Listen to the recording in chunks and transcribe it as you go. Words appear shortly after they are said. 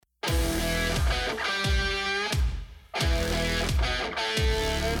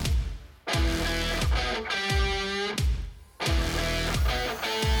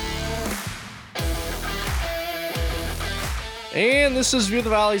And this is View the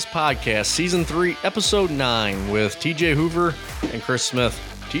Valleys podcast, season 3, episode 9, with TJ Hoover and Chris Smith.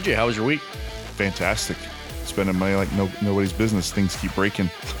 TJ, how was your week? Fantastic. Spending money like nobody's business. Things keep breaking.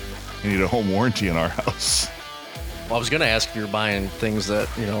 I need a home warranty in our house. Well, I was going to ask if you were buying things that,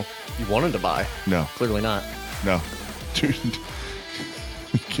 you wanted to buy. No. Clearly not. No. Dude,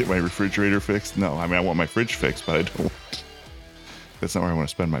 get my refrigerator fixed? No. I mean, I want my fridge fixed, but I don't. That's not where I want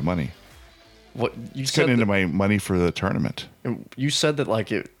to spend my money. What you It's said cutting into my money for the tournament. You said that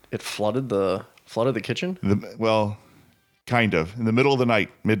like it flooded the kitchen? Well, kind of. In the middle of the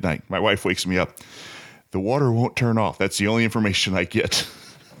night, midnight, my wife wakes me up. The water won't turn off. That's the only information I get.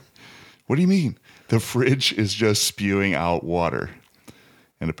 What do you mean? The fridge is just spewing out water.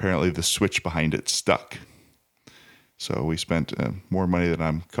 And apparently the switch behind it stuck. So we spent more money than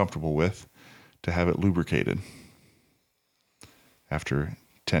I'm comfortable with to have it lubricated after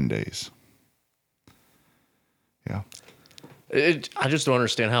 10 days. Yeah. I just don't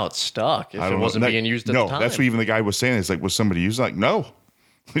understand how it's stuck if it wasn't being used at the time. No, that's what even the guy was saying. It's like, was somebody using it? Like, no.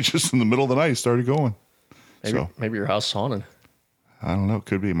 It's just in the middle of the night, it started going. Maybe your house is haunted. I don't know. It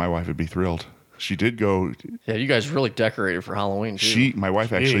could be. My wife would be thrilled. She did go. Yeah, you guys really decorated for Halloween, too. My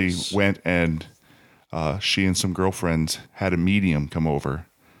wife actually went and she and some girlfriends had a medium come over,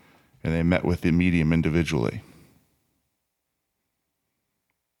 and they met with the medium individually.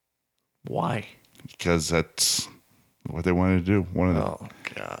 Why? Because that's what they wanted to do. Oh,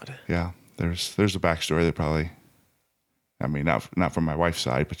 God. Yeah, there's a backstory that probably, I mean, not from my wife's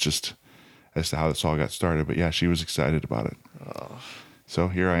side, but just as to how this all got started. But yeah, she was excited about it. Oh. So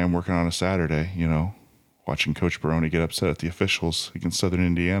here I am working on a Saturday, watching Coach Baroni get upset at the officials against Southern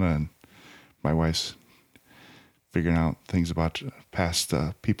Indiana, and my wife's figuring out things about past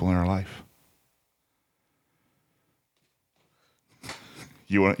people in our life.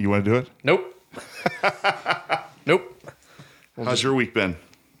 You want to do it? Nope. Nope. How's your week been?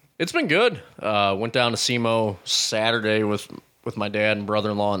 It's been good. Went down to SEMO Saturday with my dad and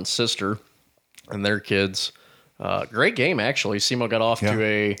brother-in-law and sister and their kids. Great game, actually. SEMO got off to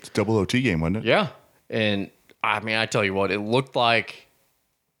a double OT game, wasn't it? Yeah. And I mean, I tell you what, it looked like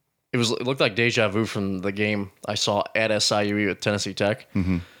deja vu from the game I saw at SIUE with Tennessee Tech.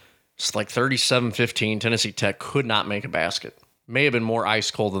 Mm-hmm. It's like 37-15. Tennessee Tech could not make a basket. May have been more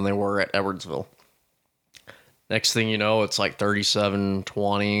ice cold than they were at Edwardsville. Next thing you know, it's like 37-20,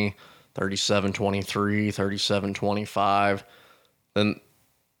 37-23, 37-25. Then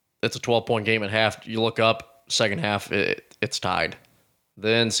it's a 12-point game at half. You look up, second half, it's tied.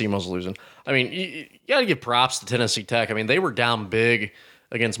 Then SEMO's losing. I mean, you got to give props to Tennessee Tech. I mean, they were down big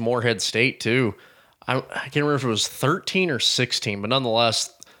against Morehead State, too. I can't remember if it was 13 or 16, but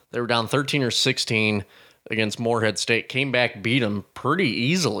nonetheless, they were down 13 or 16 against Morehead State. Came back, beat them pretty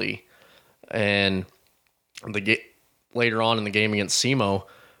easily. And later on in the game against SEMO,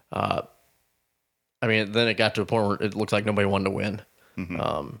 I mean, then it got to a point where it looked like nobody wanted to win.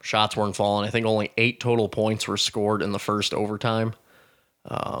 Mm-hmm. Shots weren't falling. I think only 8 total points were scored in the first overtime.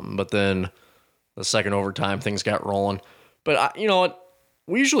 But then the second overtime, things got rolling. But you know what?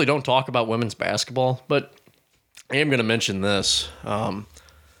 We usually don't talk about women's basketball, but I am going to mention this.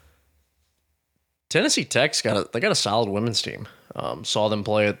 Tennessee Tech's got a solid women's team. Saw them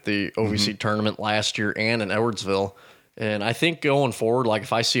play at the OVC tournament last year and in Edwardsville. And I think going forward, like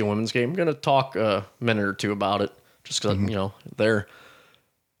if I see a women's game, I'm going to talk a minute or two about it just because, they're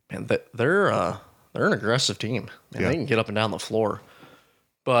an aggressive team. And they can get up and down the floor.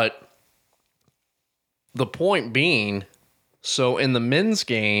 But the point being, so in the men's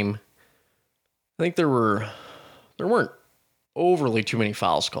game, I think there weren't overly too many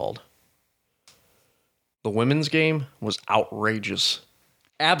fouls called. The women's game was outrageous.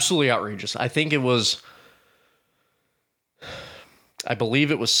 Absolutely outrageous. I believe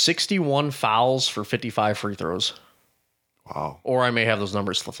it was 61 fouls for 55 free throws. Wow. Or I may have those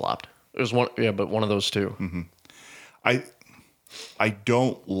numbers flip-flopped. It was one of those two. Mm-hmm. I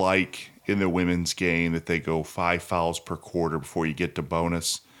don't like in the women's game that they go 5 fouls per quarter before you get to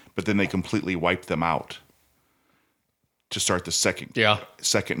bonus, but then they completely wipe them out to start the second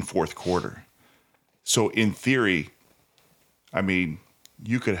and fourth quarter. So in theory, I mean,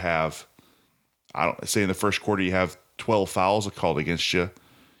 you could have, say in the first quarter you have 12 fouls called against you.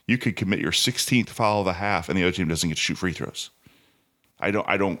 You could commit your 16th foul of the half, and the other team doesn't get to shoot free throws. I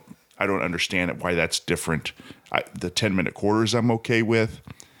don't understand it, why that's different. The 10-minute quarters I'm okay with.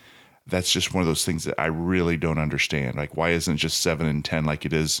 That's just one of those things that I really don't understand. Like, why isn't it just 7 and 10 like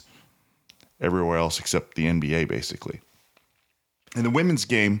it is everywhere else except the NBA, basically? In the women's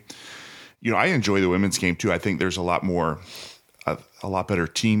game, I enjoy the women's game too. I think there's a lot better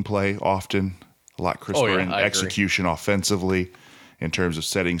team play often, a lot crisper Oh, yeah, in I agree. execution offensively in terms of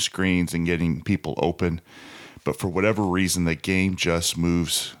setting screens and getting people open. But for whatever reason, the game just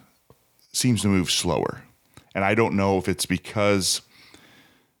seems to move slower. And I don't know if it's because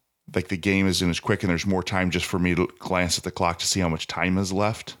like the game isn't as quick and there's more time just for me to glance at the clock to see how much time is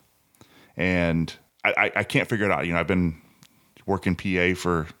left. And I can't figure it out. I've been working PA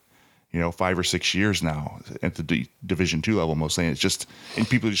for 5 or 6 years now at the Division II level mostly. And it's just, and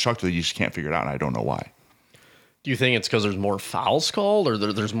people just talk to it, you just can't figure it out. And I don't know why. Do you think it's because there's more fouls called, or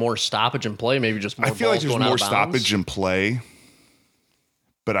there's more stoppage in play? Maybe just more. I feel like balls there's going out more of bounds? stoppage in play,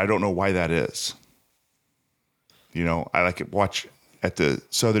 but I don't know why that is. I watch at the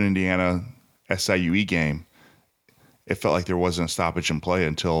Southern Indiana SIUE game. It felt like there wasn't a stoppage in play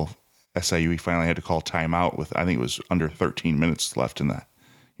until SIUE finally had to call timeout with, I think it was under 13 minutes left in that.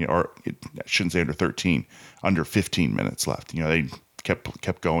 I shouldn't say under 13, under 15 minutes left. They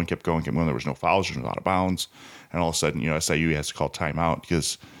kept going. There was no fouls, there was no out of bounds. And all of a sudden, SIUE has to call timeout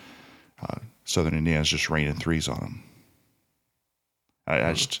because Southern Indiana's just raining threes on them.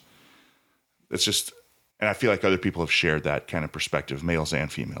 It's just, and I feel like other people have shared that kind of perspective, males and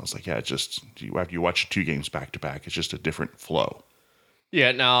females. Like, after you watch 2 games back to back, it's just a different flow.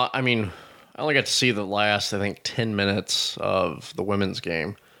 Yeah. Now, I mean, I only got to see the last, I think, 10 minutes of the women's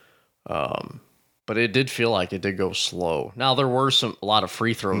game. But it did feel like it did go slow. Now there were a lot of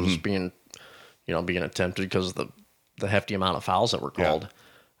free throws being attempted because of the hefty amount of fouls that were called.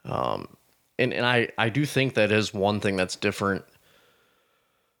 Yeah. And I do think that is one thing that's different.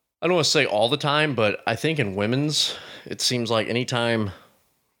 I don't want to say all the time, but I think in women's, it seems like anytime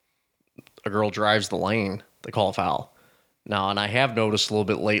a girl drives the lane, they call a foul. Now, and I have noticed a little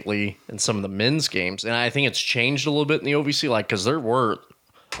bit lately in some of the men's games, and I think it's changed a little bit in the OVC, because there were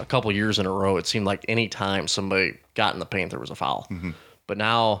a couple years in a row, it seemed like any time somebody got in the paint, there was a foul. Mm-hmm. But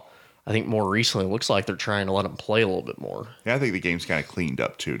now, I think more recently, it looks like they're trying to let them play a little bit more. Yeah, I think the game's kind of cleaned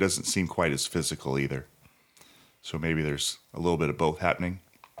up, too. It doesn't seem quite as physical either. So maybe there's a little bit of both happening.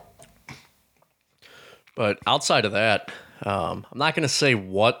 But outside of that, I'm not going to say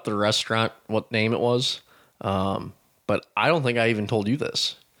what name it was, but I don't think I even told you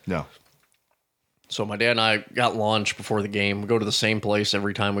this. No. So my dad and I got lunch before the game. We go to the same place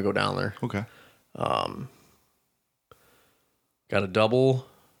every time we go down there. Okay. Got a double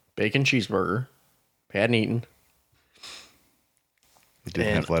bacon cheeseburger. Hadn't eaten. It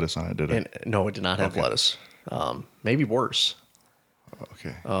didn't have lettuce on it, did it? No, it did not have lettuce. Maybe worse.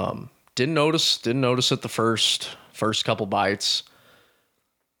 Okay. Didn't notice it the first couple bites.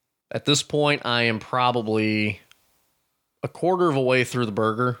 At this point, I am probably a quarter of a way through the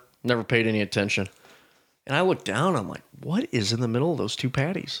burger. Never paid any attention. And I looked down, I'm like, what is in the middle of those 2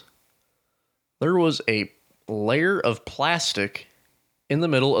 patties? There was a layer of plastic in the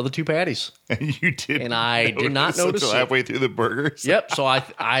middle of the 2 patties. And you did. And I did not notice until halfway through the burgers. Yep. So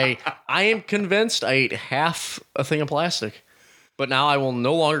I am convinced I ate half a thing of plastic. But now I will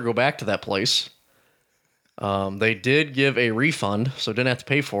no longer go back to that place. They did give a refund, so didn't have to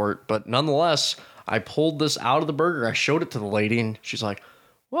pay for it. But nonetheless, I pulled this out of the burger. I showed it to the lady, and she's like,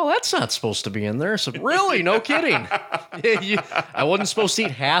 well, that's not supposed to be in there. I said, really? No kidding. I wasn't supposed to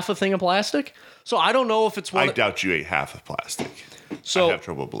eat half a thing of plastic? So I don't know if it's one. I doubt you ate half of plastic. So I have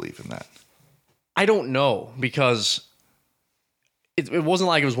trouble believing that. I don't know, because it wasn't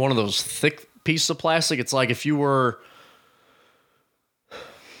like it was one of those thick pieces of plastic. It's like if you were...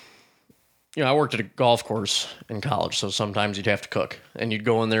 I worked at a golf course in college, so sometimes you'd have to cook. And you'd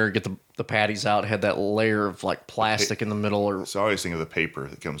go in there, get the patties out, had that layer of like plastic in the middle. So I always think of the paper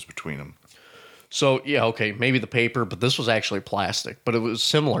that comes between them. So, yeah, okay, maybe the paper, but this was actually plastic. But it was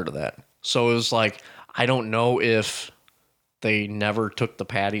similar to that. So it was like, I don't know if they never took the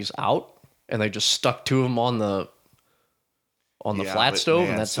patties out and they just stuck 2 of them on the flat stove.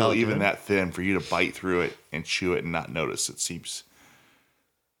 Man, and that's still how even that thin, for you to bite through it and chew it and not notice, it seems...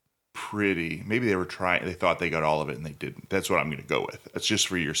 pretty. Maybe they thought they got all of it and they didn't. That's what I'm going to go with. That's just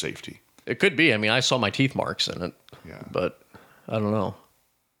for your safety. It could be. I mean, I saw my teeth marks in it. Yeah. But I don't know.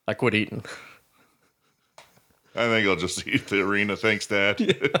 I quit eating. I think I'll just eat the arena. Thanks, Dad.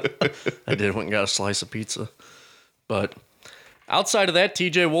 Yeah. I did went and got a slice of pizza. But outside of that,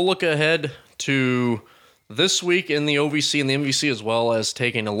 TJ, we'll look ahead to this week in the OVC and the MVC, as well as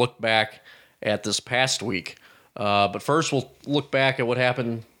taking a look back at this past week. But first, we'll look back at what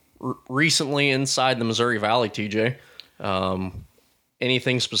happened recently inside the Missouri Valley, TJ.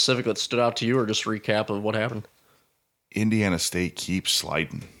 Anything specific that stood out to you, or just a recap of what happened? Indiana State keeps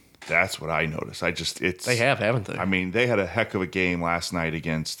sliding. That's what I noticed. They have, haven't they? I mean, they had a heck of a game last night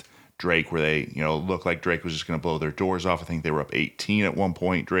against Drake, where they, looked like Drake was just going to blow their doors off. I think they were up 18 at one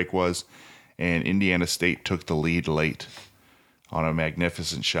point, Drake was. and Indiana State took the lead late on a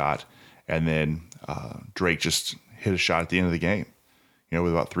magnificent shot, and then Drake just hit a shot at the end of the game,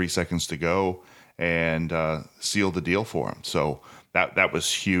 with about 3 seconds to go, and sealed the deal for him. So that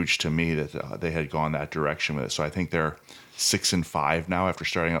was huge to me that they had gone that direction with it. So I think they're 6-5 now after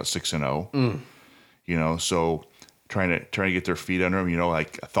starting out 6-0. So trying to get their feet under them. I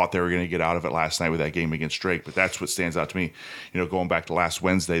thought they were going to get out of it last night with that game against Drake, but that's what stands out to me. Going back to last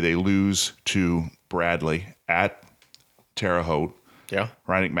Wednesday, they lose to Bradley at Terre Haute. Yeah.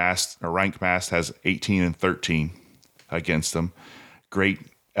 Rank Mast has 18-13 against them. Great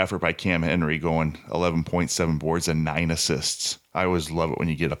effort by Cam Henry, going 11.7 boards and 9 assists. I always love it when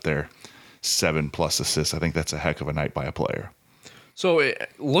you get up there 7+ assists. I think that's a heck of a night by a player. So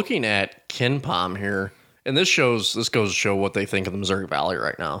looking at KenPom here, and this goes to show what they think of the Missouri Valley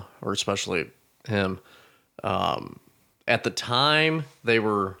right now, or especially him. At the time, they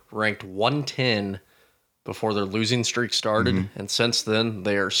were ranked 110 before their losing streak started, and since then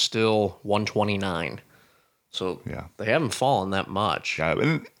they are still 129. So yeah, they haven't fallen that much. Yeah,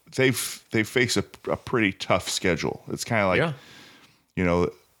 and they face a pretty tough schedule. It's kind of like,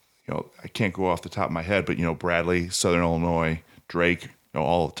 I can't go off the top of my head, but Bradley, Southern Illinois, Drake,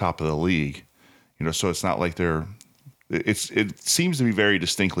 all at the top of the league. So it's not like it seems to be very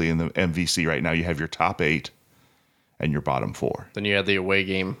distinctly in the MVC right now. You have your top 8 and your bottom 4. Then you had the away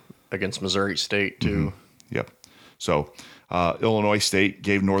game against Missouri State too. Yep. So Illinois State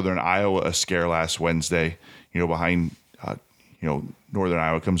gave Northern Iowa a scare last Wednesday. Behind Northern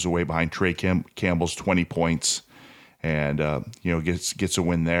Iowa comes away behind Trey Campbell's 20 points, and gets a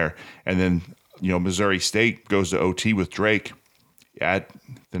win there. And then Missouri State goes to OT with Drake at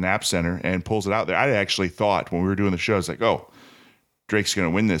the Knapp Center and pulls it out there. I actually thought when we were doing the show, I was like, oh, Drake's going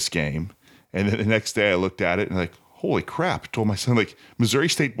to win this game. And then the next day I looked at it and like, holy crap. I told my son, like, Missouri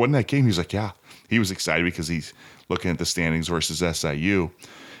State won that game. He was like, yeah. He was excited because he's looking at the standings versus SIU.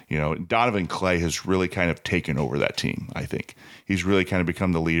 Donovan Clay has really kind of taken over that team, I think. He's really kind of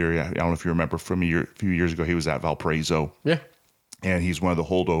become the leader. I don't know if you remember from a few years ago, he was at Valparaiso. Yeah. And he's one of the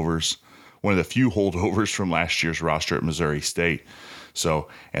few holdovers from last year's roster at Missouri State. So,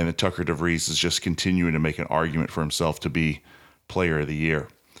 and then Tucker DeVries is just continuing to make an argument for himself to be player of the year.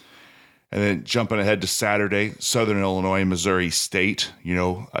 And then jumping ahead to Saturday, Southern Illinois and Missouri State,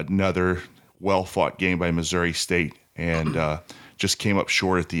 another well-fought game by Missouri State, and just came up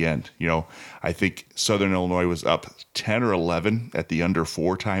short at the end. I think Southern Illinois was up 10 or 11 at the under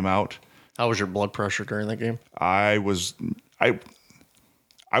 4 timeout. How was your blood pressure during that game? I was kind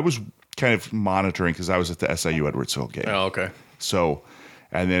of monitoring because I was at the SIU Edwardsville game. Oh, okay. So,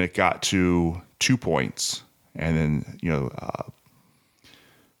 and then it got to 2 points, and then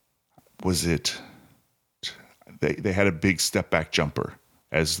they had a big step back jumper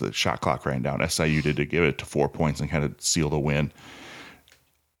as the shot clock ran down. SIU did to give it to 4 points and kind of seal the win.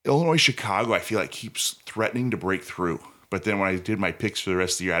 Illinois Chicago, I feel like keeps threatening to break through, but then when I did my picks for the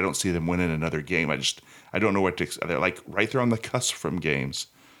rest of the year, I don't see them winning another game. I don't know what to expect. They're like right there on the cusp from games.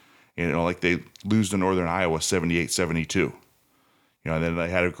 Like they lose to Northern Iowa 78-72. And then they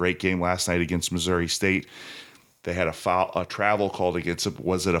had a great game last night against Missouri State. They had a travel called against it.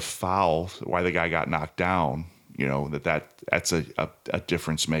 Was it a foul? Why the guy got knocked down? That's a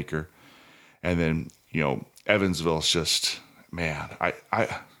difference maker. And then Evansville's just, man,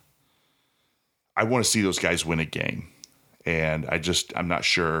 I want to see those guys win a game, and I'm not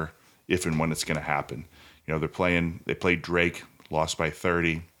sure if and when it's going to happen. They played Drake, lost by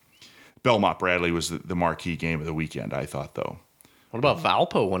 30. Belmont Bradley was the marquee game of the weekend, I thought, though. What about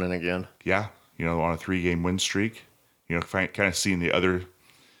Valpo winning again? Yeah, on a 3-game win streak. Kind of seeing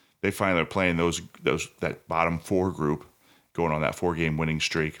they finally are playing that bottom 4 group, going on that 4-game winning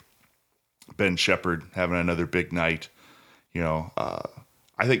streak. Ben Shepherd having another big night.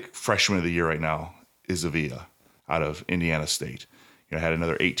 I think freshman of the year right now is Avila out of Indiana State. Had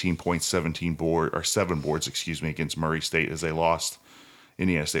another 18 points, 7 boards, against Murray State as they lost.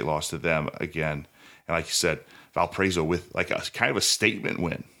 Indiana State lost to them again. And like you said, Valparaiso with like a kind of a statement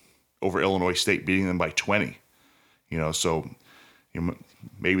win over Illinois State, beating them by 20. So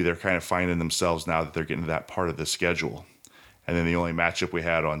maybe they're kind of finding themselves now that they're getting to that part of the schedule. And then the only matchup we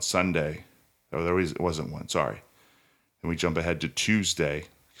had on Sunday, there wasn't one, sorry. And we jump ahead to Tuesday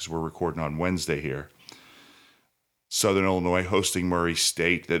because we're recording on Wednesday here. Southern Illinois hosting Murray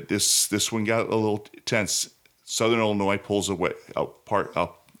State. That this one got a little tense. Southern Illinois pulls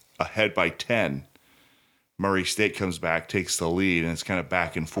ahead by 10. Murray State comes back, takes the lead, and it's kind of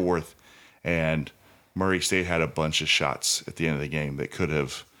back and forth. And Murray State had a bunch of shots at the end of the game that could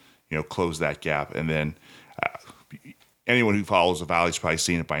have, closed that gap. And then anyone who follows the Valley's probably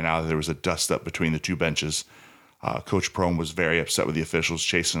seen it by now. There was a dust up between the two benches. Coach Prohm was very upset with the officials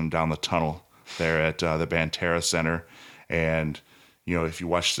chasing him down the tunnel there at the Banterra Center. And, if you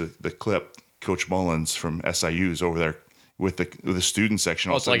watch the clip, Coach Mullins from SIU is over there with the student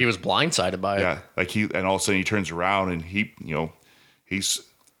section. Oh, it's like he was blindsided by it. Yeah, and all of a sudden he turns around and he's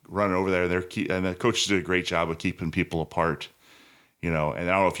running over there. And the coaches did a great job of keeping people apart. And I don't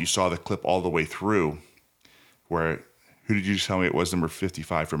know if you saw the clip all the way through where, who did you tell me it was, number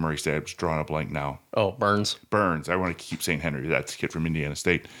 55 from Murray State? I was drawing a blank now. Oh, Burns. I want to keep saying Henry. That's the kid from Indiana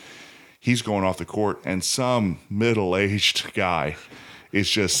State. He's going off the court, and some middle-aged guy is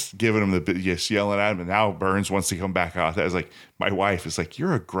just giving him just yelling at him. And now Burns wants to come back out. I was like, my wife is like,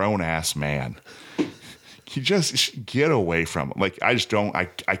 you're a grown-ass man. You just get away from him. Like, I just don't, I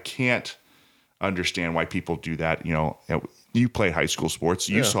can't understand why people do that. You played high school sports.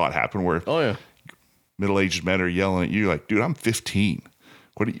 You saw it happen where middle-aged men are yelling at you like, dude, I'm 15.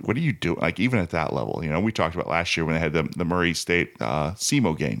 What are you doing? Like, even at that level, we talked about last year when they had the Murray State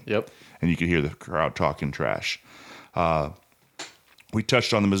SEMO game. Yep. And you could hear the crowd talking trash. We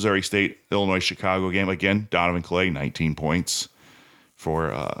touched on the Missouri State, Illinois, Chicago game. Again, Donovan Clay, 19 points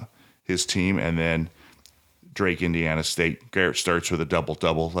for his team. And then Drake, Indiana State. Garrett starts with a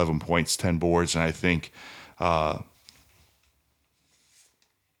double-double, 11 points, 10 boards. And I think, trying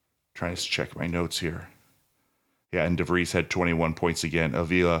to check my notes here. Yeah, and DeVries had 21 points again.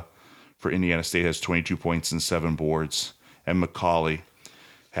 Avila for Indiana State has 22 points and 7 boards. And McCauley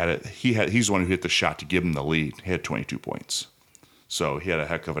he's the one who hit the shot to give him the lead. He had 22 points. So he had a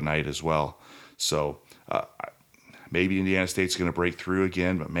heck of a night as well. So maybe Indiana State's going to break through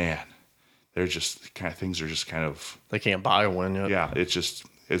again, but man, they're just things are just kind of, they can't buy a win yet. Yeah,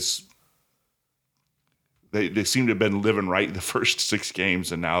 they seem to have been living right the first 6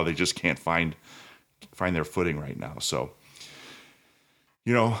 games, and now they just can't find their footing right now. So,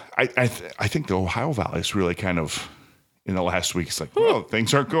 I think the Ohio Valley is really kind of, in the last week, it's like, well,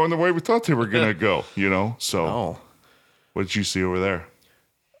 things aren't going the way we thought they were going to go, So, what did you see over there?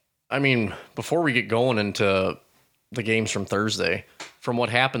 I mean, before we get going into the games from Thursday, from what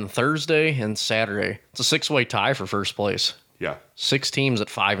happened Thursday and Saturday, it's a 6-way tie for first place. Yeah. 6 teams at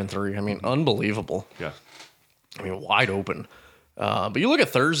 5-3. I mean, unbelievable. Yeah. I mean, wide open. But you look at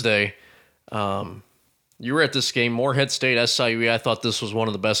Thursday, you were at this game, Morehead State, SIUE. I thought this was one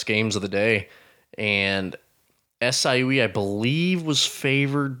of the best games of the day. And SIUE, I believe, was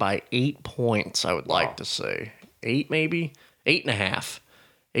favored by 8 points, I would like to say. 8 maybe? 8.5.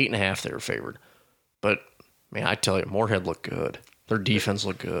 8.5 they were favored. But, man, I tell you, Morehead looked good. Their defense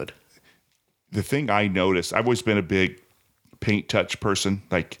looked good. The thing I noticed, I've always been a big paint touch person.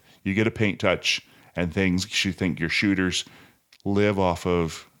 Like, you get a paint touch and things you think your shooters live off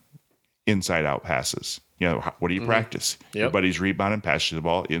of inside-out passes. What do you practice? Yep. Your buddy's rebounding, pass you the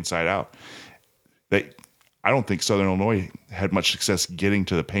ball inside out. I don't think Southern Illinois had much success getting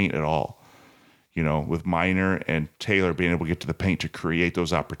to the paint at all. With Minor and Taylor being able to get to the paint to create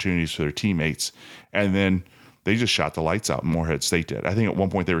those opportunities for their teammates. And then they just shot the lights out, Morehead State did. I think at one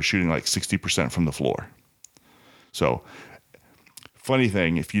point they were shooting like 60% from the floor. So, funny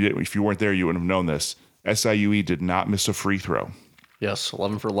thing, if you weren't there, you wouldn't have known this. SIUE did not miss a free throw. Yes,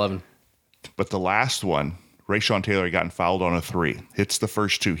 11 for 11. But the last one, Rayshawn Taylor had gotten fouled on a 3. Hits the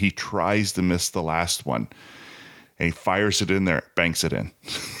first 2. He tries to miss the last one. And he fires it in there, banks it in.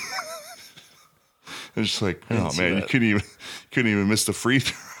 It's just like, oh man, you couldn't even miss the free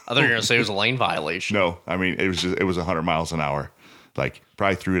throw. I thought you were gonna say it was a lane violation. No, I mean it was 100 miles an hour. Like,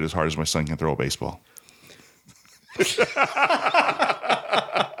 probably threw it as hard as my son can throw a baseball.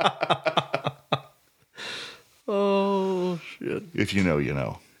 Oh shit! If you know, you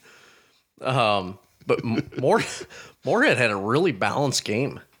know. But Morehead had a really balanced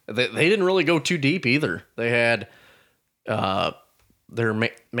game. They didn't really go too deep either. They had their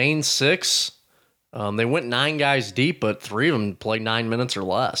main 6. They went 9 guys deep, but 3 of them played 9 minutes or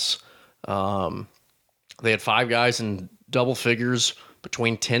less. They had 5 guys in double figures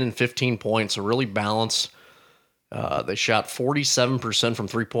between 10 and 15 points, so really balanced. They shot 47% from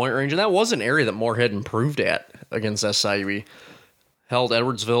three-point range, and that was an area that Morehead improved at against SIUE. Held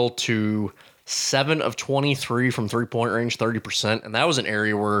Edwardsville to 7 of 23 from three-point range, 30%, and that was an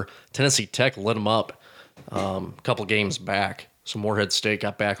area where Tennessee Tech lit them up a couple games back. So Morehead State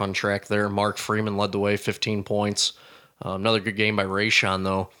got back on track there. Mark Freeman led the way, 15 points. Another good game by Rayshawn,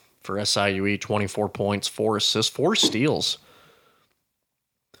 though, for SIUE, 24 points, 4 assists, 4 steals.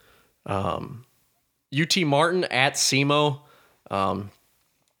 UT Martin at SEMO. Not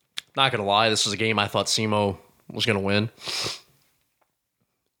going to lie, this was a game I thought SEMO was going to win.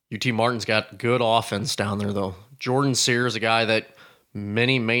 UT Martin's got good offense down there, though. Jordan Sears, a guy that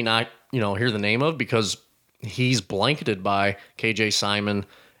many may not, hear the name of because he's blanketed by KJ Simon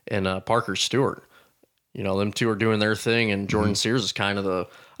and Parker Stewart. Them two are doing their thing, and Jordan Sears is kind of I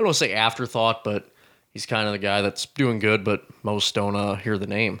don't want to say afterthought, but he's kind of the guy that's doing good, but most don't hear the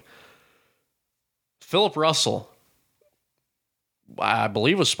name. Philip Russell, I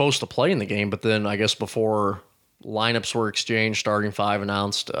believe, was supposed to play in the game, but then I guess before lineups were exchanged, starting five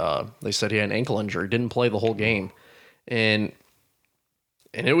announced, they said he had an ankle injury, didn't play the whole game. And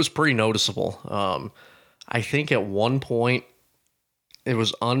it was pretty noticeable. I think at one point, it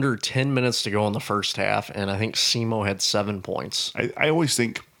was under 10 minutes to go in the first half, and I think SEMO had 7 points. I always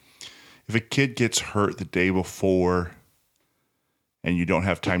think if a kid gets hurt the day before and you don't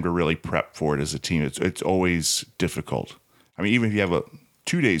have time to really prep for it as a team, it's always difficult. I mean, even if you have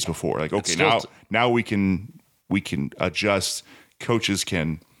 2 days before, like, okay, now we can adjust. Coaches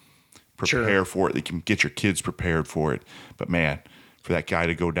can prepare for it. They can get your kids prepared for it. But man, for that guy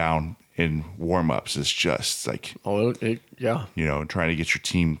to go down in warm-ups is just like, trying to get your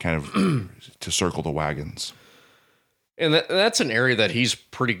team kind of to circle the wagons. And that's an area that he's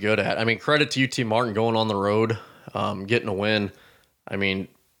pretty good at. I mean, credit to UT Martin going on the road, getting a win. I mean,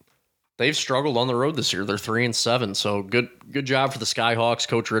 they've struggled on the road this year. They're 3-7, so good job for the Skyhawks,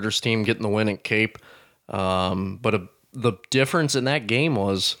 Coach Ritter's team, getting the win at Cape. But the difference in that game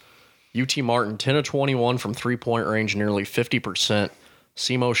was UT Martin 10 of 21 from 3-point range, nearly 50%.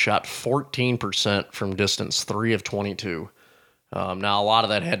 SEMO shot 14% from distance, 3 of 22. Now, a lot of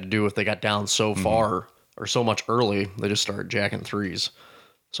that had to do with they got down so far or so much early, they just started jacking threes.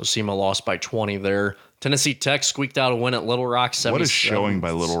 So SEMO lost by 20 there. Tennessee Tech squeaked out a win at Little Rock. What a showing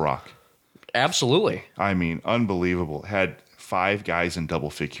by Little Rock. Absolutely. I mean, unbelievable. Had 5 guys in double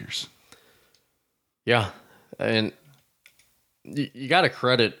figures. Yeah, and you got to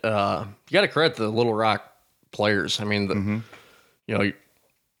credit the Little Rock players. I mean,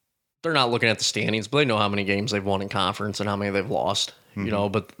 they're not looking at the standings, but they know how many games they've won in conference and how many they've lost.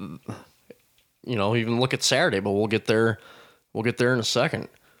 But even look at Saturday. But we'll get there. We'll get there in a second.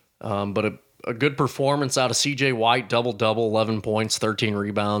 But a good performance out of C.J. White, double-double, 11 points, 13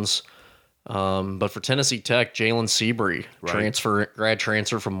 rebounds. But for Tennessee Tech, Jalen Seabury, grad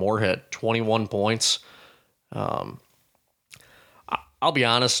transfer from Moorhead, 21 points. I'll be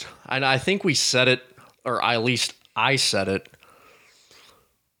honest, and I think we said it, or at least I said it,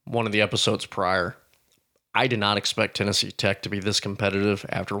 one of the episodes prior. I did not expect Tennessee Tech to be this competitive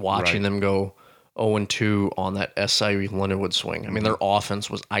after watching them go 0-2 on that SIU Lindenwood swing. I mean, their offense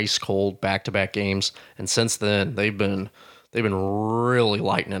was ice cold back-to-back games, and since then they've been really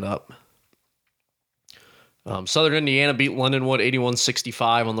lighting it up. Southern Indiana beat Lindenwood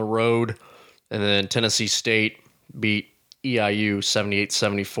 81-65 on the road, and then Tennessee State beat EIU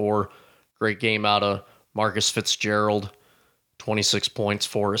 78-74. Great game out of Marcus Fitzgerald, 26 points,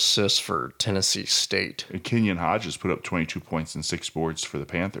 4 assists for Tennessee State. And Kenyon Hodges put up 22 points and 6 boards for the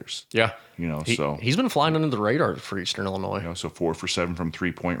Panthers. Yeah. So he's been flying under the radar for Eastern Illinois. So 4 for 7 from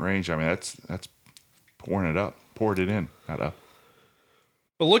 3-point range. I mean, that's pouring it in, not up.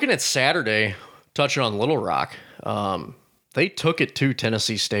 But looking at Saturday, touching on Little Rock, they took it to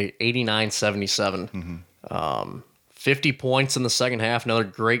Tennessee State, 89-77. 50 points in the second half. Another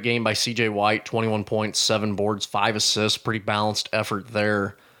great game by C.J. White, 21 points, 7 boards, 5 assists. Pretty balanced effort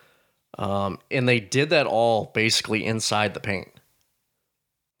there. And they did that all basically inside the paint.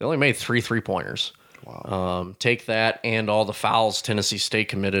 They only made 3 3-pointers. Wow. Take that and all the fouls Tennessee State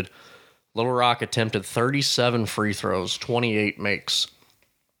committed. Little Rock attempted 37 free throws, 28 makes.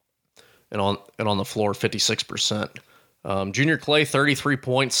 And on the floor, 56%. Junior Clay, 33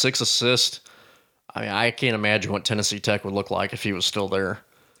 points, 6 assists. I mean, I can't imagine what Tennessee Tech would look like if he was still there.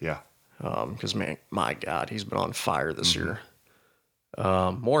 Yeah. Because, man, my God, he's been on fire this year.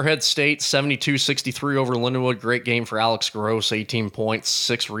 Moorhead State, 72-63 over Lindenwood. Great game for Alex Gross, 18 points,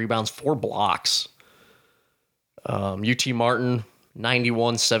 6 rebounds, 4 blocks. UT Martin,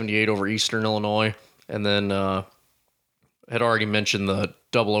 91-78 over Eastern Illinois. And then had already mentioned the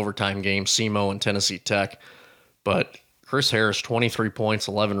double overtime game, SEMO and Tennessee Tech. But Chris Harris, 23 points,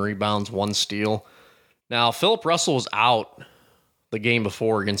 11 rebounds, 1 steal. Now, Philip Russell was out the game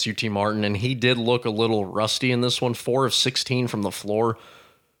before against UT Martin, and he did look a little rusty in this one, 4 of 16 from the floor,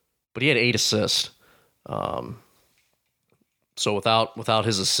 but he had 8 assists. So without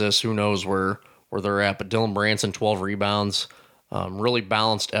his assists, who knows where they're at. But Dylan Branson, 12 rebounds, really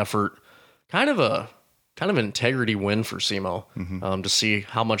balanced effort. Kind of an integrity win for SEMO to see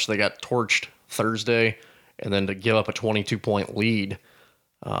how much they got torched Thursday and then to give up a 22-point lead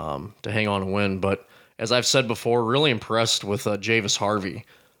to hang on and win. But as I've said before, really impressed with Javis Harvey.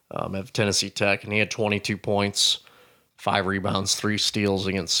 at Tennessee Tech, and he had 22 points, 5 rebounds, 3 steals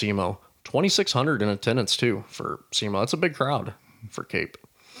against SEMO. 2,600 in attendance, too, for SEMO. That's a big crowd for Cape.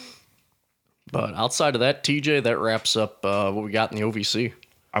 But outside of that, TJ, that wraps up what we got in the OVC.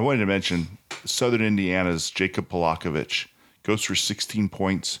 I wanted to mention Southern Indiana's Jacob Polakovich goes for 16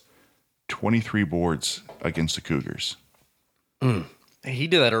 points, 23 boards against the Cougars. He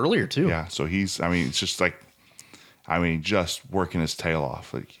did that earlier, too. Yeah, so it's just like, just working his tail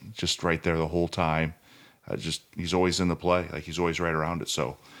off, like just right there the whole time. He's always in the play, like he's always right around it.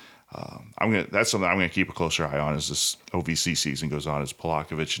 So that's something I'm gonna keep a closer eye on as this OVC season goes on, is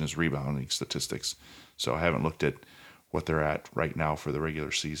Polakovich and his rebounding statistics. So I haven't looked at what they're at right now for the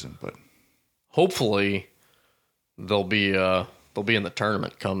regular season, but hopefully they'll be in the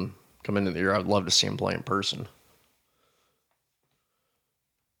tournament come into the year. I'd love to see him play in person.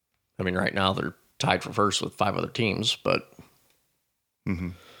 I mean, right now they're tied for first with 5 other teams, but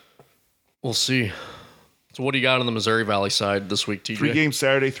we'll see. So what do you got on the Missouri Valley side this week, TJ? 3 games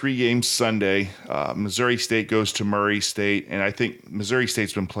Saturday, 3 games Sunday. Missouri State goes to Murray State, and I think Missouri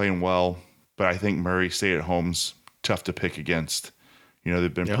State's been playing well, but I think Murray State at home's tough to pick against.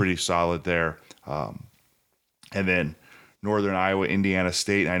 They've been pretty solid there. And then Northern Iowa, Indiana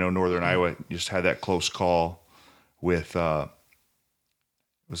State. I know Northern Iowa just had that close call with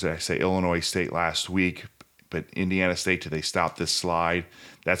Illinois State last week, but Indiana State, do they stop this slide?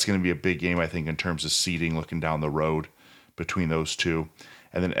 That's going to be a big game, I think, in terms of seeding, looking down the road between those two.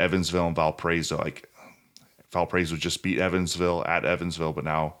 And then Evansville and Valparaiso. Valparaiso just beat Evansville at Evansville, but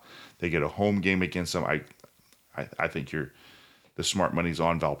now they get a home game against them. I think the smart money's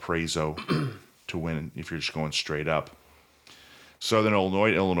on Valparaiso to win if you're just going straight up. Southern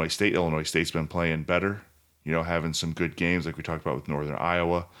Illinois, Illinois State. Illinois State's been playing better, having some good games like we talked about with Northern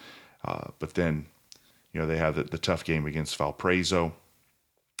Iowa. But then, they have the tough game against Valparaiso.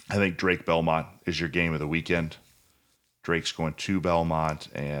 I think Drake Belmont is your game of the weekend. Drake's going to Belmont,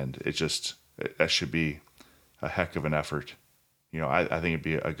 and that should be a heck of an effort. I think it'd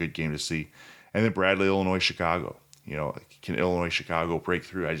be a good game to see. And then Bradley, Illinois, Chicago. Can Illinois, Chicago break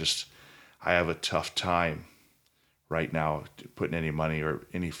through? I have a tough time right now putting any money or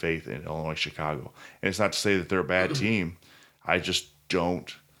any faith in Illinois, Chicago. And it's not to say that they're a bad team. I just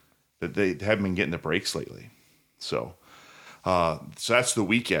don't. That they haven't been getting the breaks lately. So that's the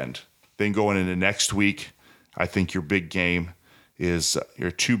weekend. Then going into next week, I think your big game is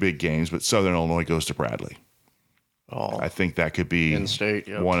your 2 big games, but Southern Illinois goes to Bradley. Oh, I think that could be in-state,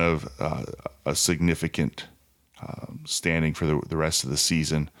 yep. One of a significant standing for the rest of the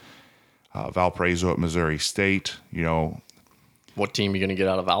season. Valparaiso at Missouri State, what team are you going to get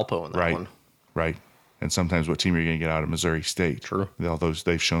out of Valpo in that one? Right. And sometimes what team are you going to get out of Missouri State? True. Although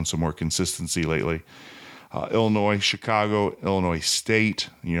they've shown some more consistency lately. Illinois, Chicago, Illinois State,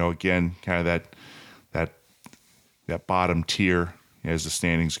 again, kind of that bottom tier as the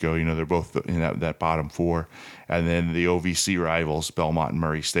standings go. They're both in that bottom 4. And then the OVC rivals, Belmont and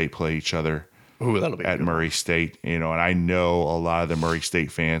Murray State, play each other. Ooh, that'll be at good. Murray State, and I know a lot of the Murray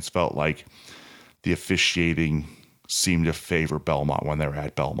State fans felt like the officiating seemed to favor Belmont when they were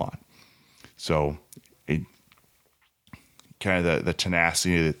at Belmont. So it kind of the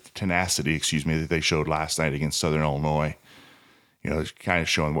tenacity, that they showed last night against Southern Illinois, it's kind of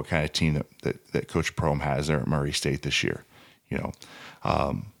showing what kind of team that Coach Prohm has there at Murray State this year. Then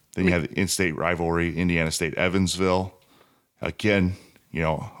you have the in-state rivalry, Indiana State, Evansville. Again,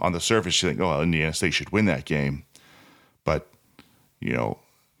 on the surface, you think, well, Indiana State should win that game. But,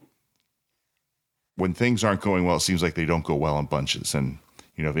 when things aren't going well, it seems like they don't go well in bunches. And,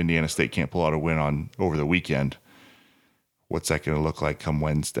 if Indiana State can't pull out a win over the weekend, what's that going to look like come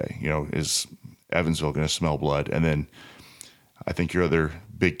Wednesday? Is Evansville going to smell blood? And then I think your other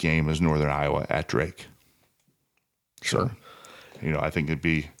big game is Northern Iowa at Drake. Sure. So, I think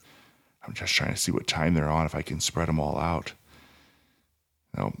I'm just trying to see what time they're on, if I can spread them all out.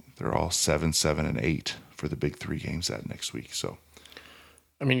 They're all 7, 7, and 8 for the big 3 games that next week. So,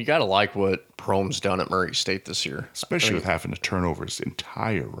 you got to like what Prohm's done at Murray State this year, especially with having to turn over his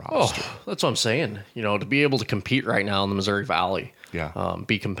entire roster. Oh, that's what I'm saying. To be able to compete right now in the Missouri Valley,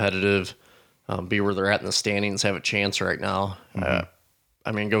 be competitive, be where they're at in the standings, have a chance right now.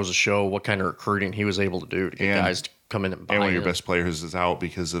 It goes to show what kind of recruiting he was able to do to get guys to come in and buy. And one of your best players is out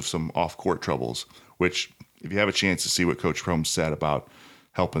because of some off-court troubles. Which, if you have a chance to see what Coach Prohm said about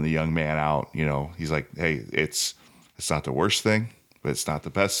helping the young man out, he's like, hey, it's not the worst thing, but it's not the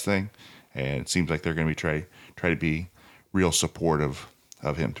best thing. And it seems like they're going to be try to be real supportive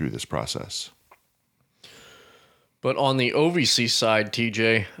of him through this process. But on the OVC side,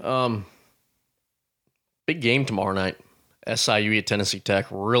 TJ, big game tomorrow night. SIU at Tennessee Tech.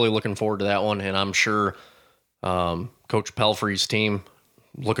 Really looking forward to that one, and I'm sure Coach Pelfrey's team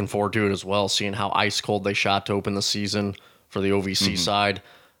looking forward to it as well, seeing how ice cold they shot to open the season for the OVC side.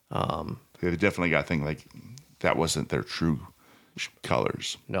 They definitely got things like that wasn't their true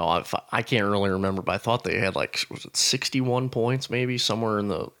colors. No, I can't really remember, but I thought they had was it 61 points, maybe somewhere in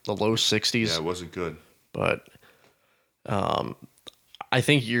the low 60s. Yeah, it wasn't good. But I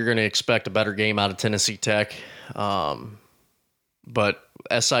think you're going to expect a better game out of Tennessee Tech. But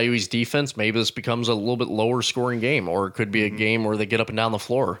SIU's defense, maybe this becomes a little bit lower scoring game, or it could be a game where they get up and down the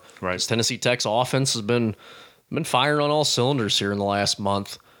floor. Right. Tennessee Tech's offense has been firing on all cylinders here in the last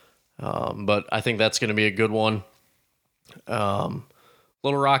month. But I think that's going to be a good one.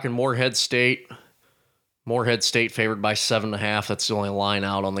 Little Rock and Morehead State. Morehead State favored by 7.5. That's the only line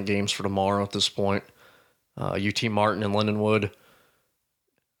out on the games for tomorrow at this point. UT Martin and Lindenwood.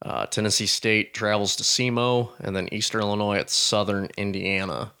 Tennessee State travels to SEMO, and then Eastern Illinois at Southern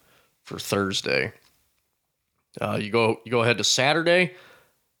Indiana for Thursday. You go ahead to Saturday.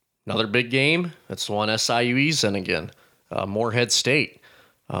 Another big game. That's the one SIUE's in again. Morehead State.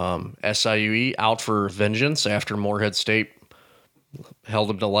 SIUE out for vengeance after Morehead State held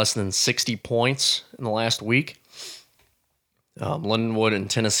them to less than 60 points in the last week. Lindenwood and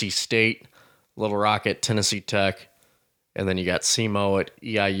Tennessee State. Little Rock at Tennessee Tech. And then you got SEMO at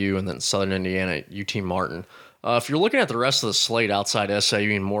EIU, and then Southern Indiana at UT Martin. If you're looking at the rest of the slate outside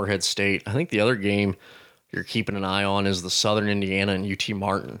SIU and Morehead State, I think the other game you're keeping an eye on is the Southern Indiana and UT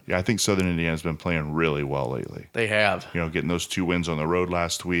Martin. Yeah, I think Southern Indiana's been playing really well lately. They have. Getting those 2 wins on the road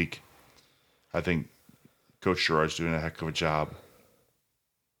last week. I think Coach Gerard's doing a heck of a job.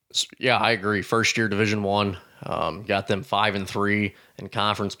 Yeah, I agree. First year Division I, got them 5-3 in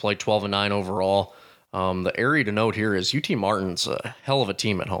conference play, 12-9 overall. The area to note here is UT Martin's a hell of a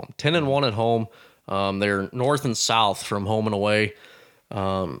team at home. 10-1 at home. They're north and south from home and away.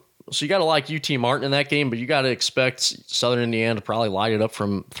 So you got to like UT Martin in that game, but you got to expect Southern Indiana to probably light it up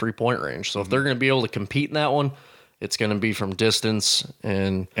from 3-point range. So if they're going to be able to compete in that one, it's going to be from distance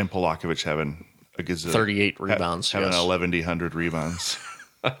and Polakovic having a gazillion, 38 rebounds. Having 1,100 rebounds.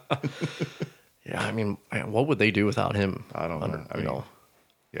 Yeah, I mean, man, what would they do without him? I don't know.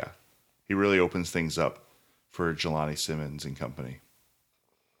 Yeah. He really opens things up for Jelani Simmons and company.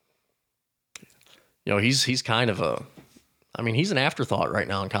 He's kind of he's an afterthought right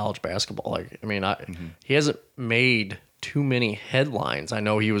now in college basketball. He hasn't made too many headlines. I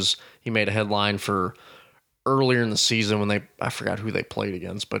know he made a headline for earlier in the season when I forgot who they played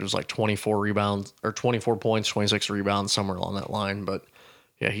against, but it was like 24 rebounds or 24 points, 26 rebounds, somewhere along that line. But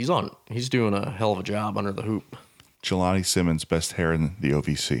yeah, he's doing a hell of a job under the hoop. Jelani Simmons, best hair in the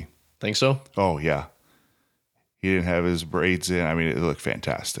OVC. Think so? Oh, yeah. He didn't have his braids in. I mean, it looked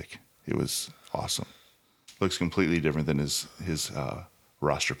fantastic. It was awesome. Looks completely different than his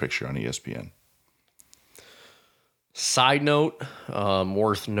roster picture on ESPN. Side note,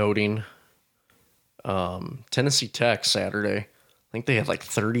 worth noting, Tennessee Tech Saturday, I think they had like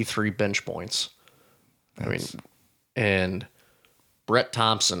 33 bench points. And Brett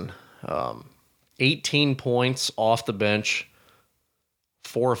Thompson, 18 points off the bench,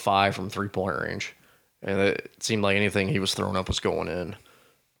 4 or 5 from 3-point range. And it seemed like anything he was throwing up was going in.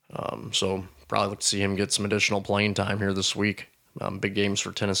 So probably look to see him get some additional playing time here this week. Big games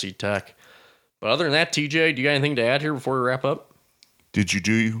for Tennessee Tech. But other than that, TJ, do you got anything to add here before we wrap up? Did you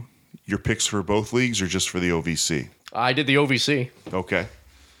do your picks for both leagues or just for the OVC? I did the OVC. Okay.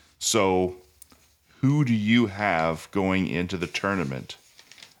 So who do you have going into the tournament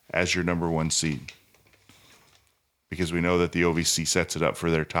as your number 1 seed? Because we know that the OVC sets it up for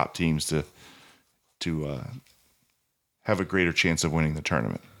their top teams to have a greater chance of winning the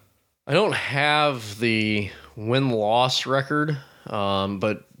tournament. I don't have the win-loss record,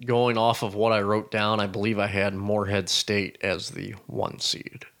 but going off of what I wrote down, I believe I had Morehead State as the 1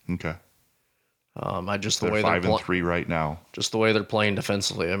 seed. Okay. They're they're 5-3 right now. Just the way they're playing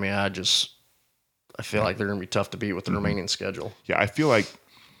defensively. I mean, I feel like they're going to be tough to beat with the remaining schedule. Yeah, I feel like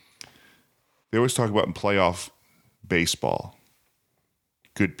they always talk about in playoff baseball,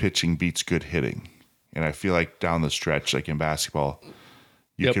 good pitching beats good hitting. And I feel like down the stretch, like in basketball,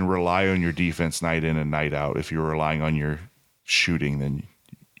 you can rely on your defense night in and night out. If you're relying on your shooting, then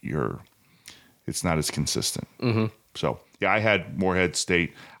it's not as consistent. Mm-hmm. So, yeah, I had Morehead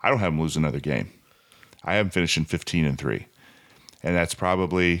State. I don't have them lose another game. I have them finishing 15-3. And that's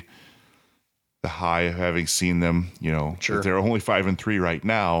probably the high of having seen them, Sure. If they're only 5-3 right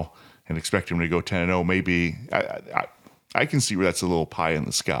now and expect them to go 10-0. Maybe I can see where that's a little pie in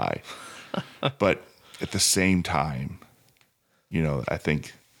the sky. But at the same time, I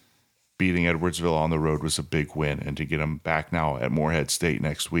think beating Edwardsville on the road was a big win, and to get them back now at Morehead State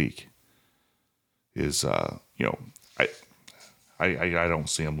next week is, I don't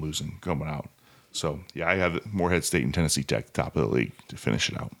see them losing coming out. So, yeah, I have Morehead State and Tennessee Tech top of the league to finish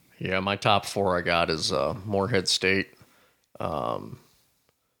it out. Yeah, my top 4 I got is Morehead State,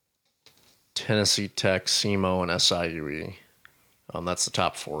 Tennessee Tech, SEMO, and SIUE. That's the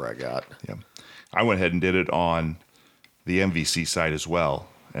top 4 I got. Yeah, I went ahead and did it on the MVC side as well.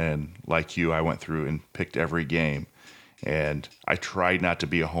 And like you, I went through and picked every game. And I tried not to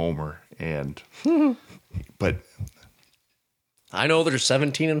be a homer. And but I know they're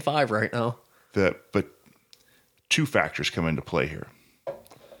 17-5 right now. But 2 factors come into play here.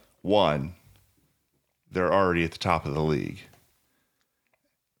 One, they're already at the top of the league.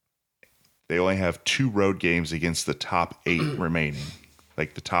 They only have 2 road games against the top 8 remaining.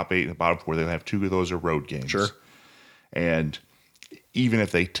 Like the top 8 and the bottom 4, they'll have 2 of those are road games. Sure. And even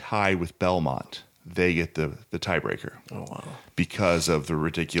if they tie with Belmont, they get the tiebreaker. Oh, wow. Because of the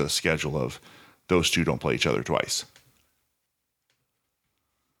ridiculous schedule of those 2 don't play each other twice.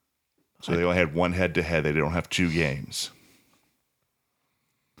 So they only had 1 head-to-head. They don't have 2 games.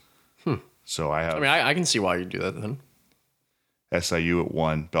 So I have I can see why you do that then. SIU at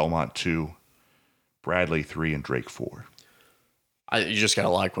 1, Belmont 2, Bradley 3, and Drake 4. You just got to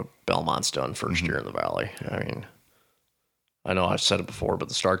like what Belmont's done first year in the Valley. I mean, I know I've said it before, but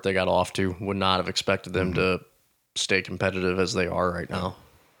the start they got off to, would not have expected them to stay competitive as they are right now.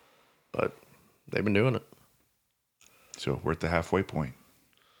 But they've been doing it. So we're at the halfway point.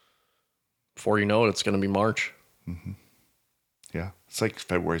 Before you know it, it's going to be March. Yeah. It's like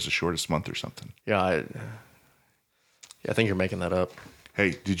February's the shortest month or something. Yeah, I think you're making that up.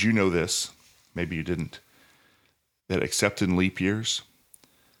 Hey, did you know this? Maybe you didn't. That except in leap years,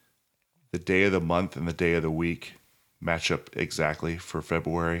 the day of the month and the day of the week match up exactly for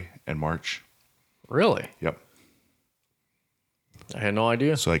February and March. Really? Yep. I had no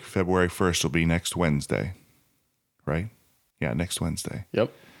idea. So like February 1st will be next Wednesday, right? Yeah, next Wednesday.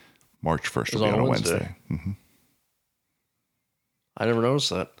 Yep. March 1st will be on a Wednesday. I never noticed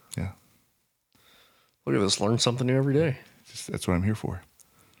that. Yeah. Look at this. Learn something new every day. That's what I'm here for.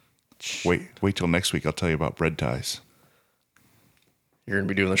 Wait till next week. I'll tell you about bread ties. You're going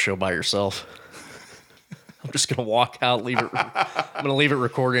to be doing the show by yourself. I'm just going to walk out, leave it. I'm going to leave it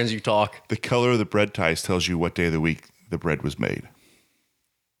recording as you talk. The color of the bread ties tells you what day of the week the bread was made.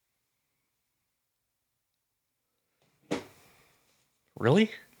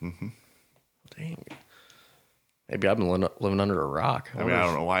 Really? Mm-hmm. Dang. Maybe I've been living under a rock. I don't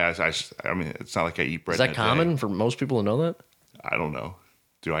know why. I mean, it's not like I eat bread. Is that common for most people to know that? I don't know.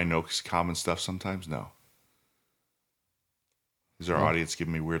 Do I know common stuff sometimes? No. Is our audience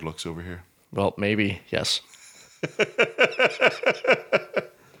giving me weird looks over here? Well, maybe, yes.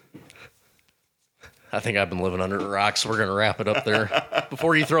 I think I've been living under a rock, so we're going to wrap it up there.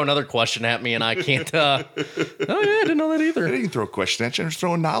 Before you throw another question at me and I can't... oh, yeah, I didn't know that either. I didn't throw a question at you. I'm just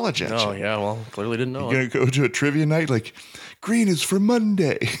throwing knowledge at you. Oh, yeah, well, clearly didn't know. You're going to go to a trivia night like, green is for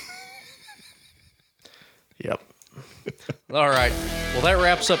Monday. Yep. All right. Well, that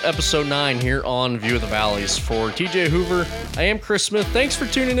wraps up episode 9 here on View of the Valleys. For TJ Hoover, I am Chris Smith. Thanks for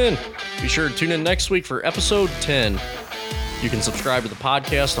tuning in. Be sure to tune in next week for episode 10. You can subscribe to the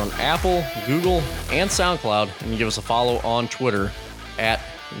podcast on Apple, Google, and SoundCloud, and give us a follow on Twitter at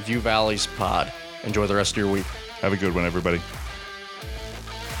View Valleys Pod. Enjoy the rest of your week. Have a good one, everybody.